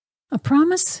A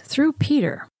promise through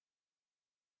Peter.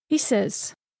 He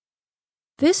says,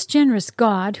 "This generous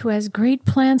God, who has great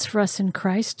plans for us in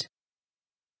Christ,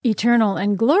 eternal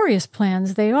and glorious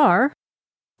plans they are,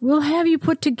 will have you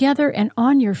put together and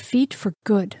on your feet for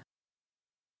good.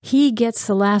 He gets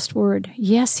the last word.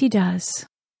 Yes, he does."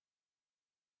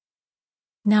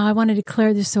 Now I want to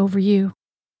declare this over you.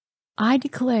 I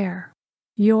declare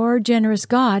your generous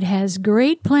God has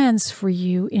great plans for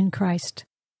you in Christ.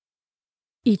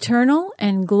 Eternal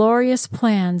and glorious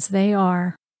plans they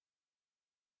are.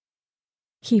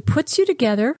 He puts you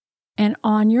together and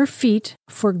on your feet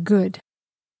for good.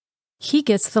 He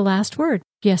gets the last word.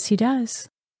 Yes, he does.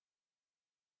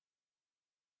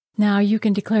 Now you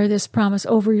can declare this promise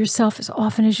over yourself as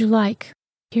often as you like.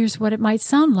 Here's what it might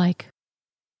sound like.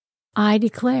 I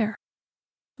declare,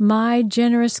 my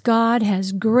generous God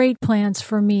has great plans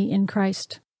for me in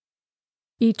Christ.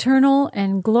 Eternal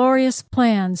and glorious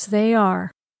plans they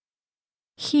are.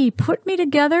 He put me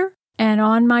together and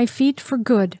on my feet for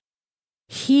good.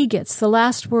 He gets the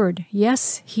last word.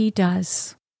 Yes, he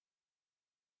does.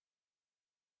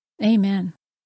 Amen.